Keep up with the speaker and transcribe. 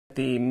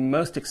The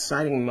most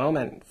exciting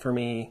moment for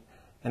me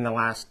in the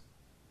last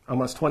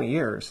almost 20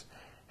 years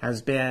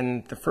has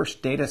been the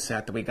first data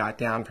set that we got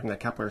down from the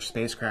Kepler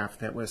spacecraft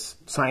that was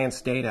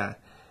science data.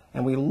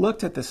 And we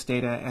looked at this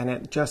data and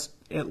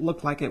it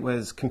looked like it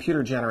was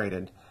computer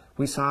generated.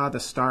 We saw the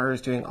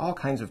stars doing all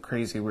kinds of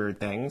crazy weird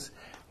things.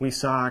 We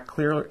saw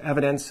clear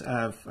evidence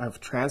of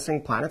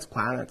transiting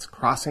planets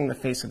crossing the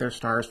face of their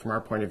stars from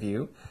our point of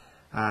view.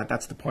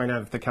 That's the point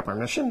of the Kepler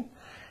mission.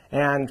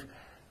 And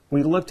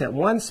we looked at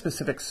one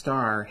specific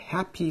star,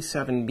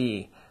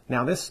 HAP-P7b.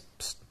 Now this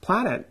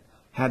planet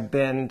had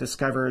been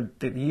discovered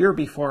the year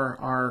before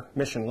our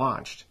mission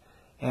launched.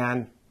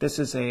 And this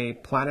is a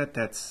planet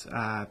that's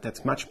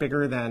much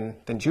bigger than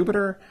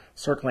Jupiter,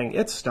 circling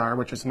its star,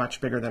 which is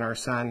much bigger than our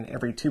sun,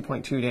 every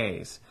 2.2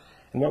 days.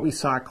 And what we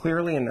saw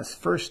clearly in this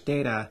first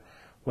data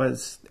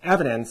was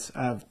evidence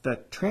of the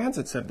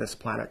transits of this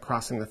planet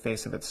crossing the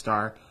face of its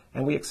star,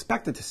 and we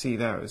expected to see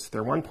those.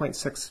 They're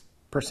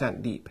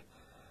 1.6% deep.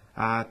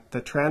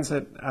 The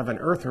transit of an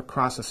Earth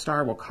across a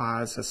star will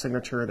cause a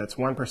signature that's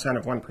 1%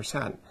 of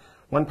 1%,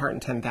 1 part in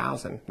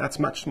 10,000. That's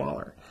much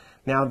smaller.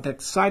 Now, the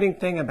exciting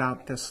thing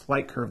about this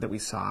light curve that we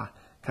saw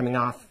coming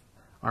off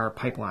our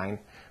pipeline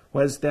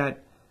was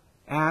that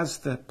as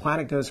the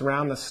planet goes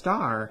around the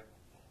star,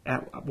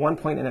 at one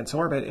point in its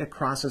orbit, it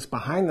crosses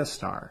behind the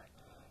star.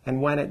 And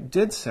when it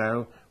did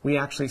so, we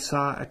actually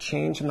saw a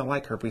change in the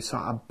light curve. We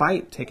saw a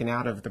bite taken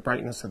out of the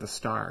brightness of the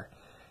star.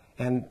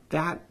 And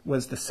that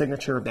was the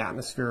signature of the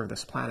atmosphere of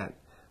this planet,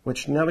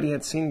 which nobody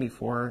had seen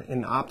before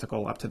in the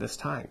optical up to this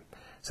time.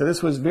 So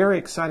this was very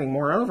exciting.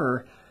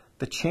 Moreover,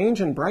 the change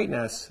in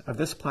brightness of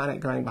this planet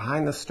going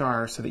behind the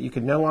star so that you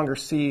could no longer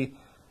see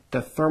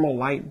the thermal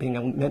light being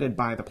emitted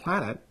by the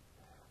planet,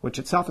 which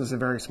itself is a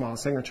very small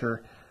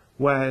signature,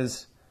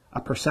 was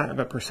 1% of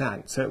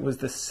 1%. So it was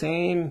the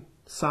same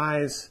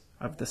size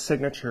of the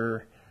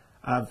signature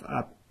of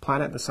a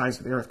planet the size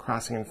of the Earth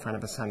crossing in front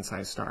of a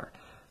sun-sized star.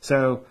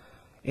 So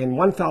in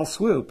one fell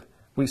swoop,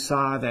 we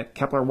saw that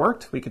Kepler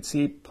worked. We could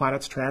see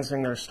planets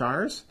transiting their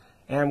stars,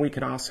 and we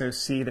could also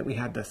see that we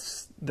had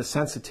the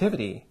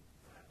sensitivity.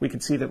 We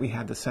could see that we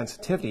had the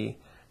sensitivity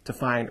to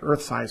find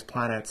Earth-sized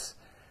planets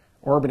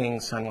orbiting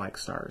sun-like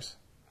stars.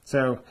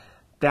 So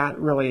that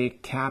really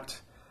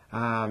capped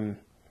a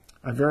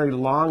very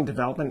long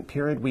development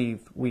period.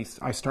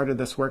 I started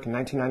this work in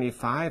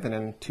 1995, and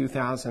in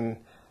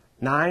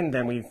 2009,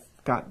 then we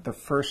got the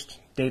first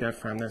data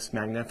from this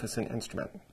magnificent instrument.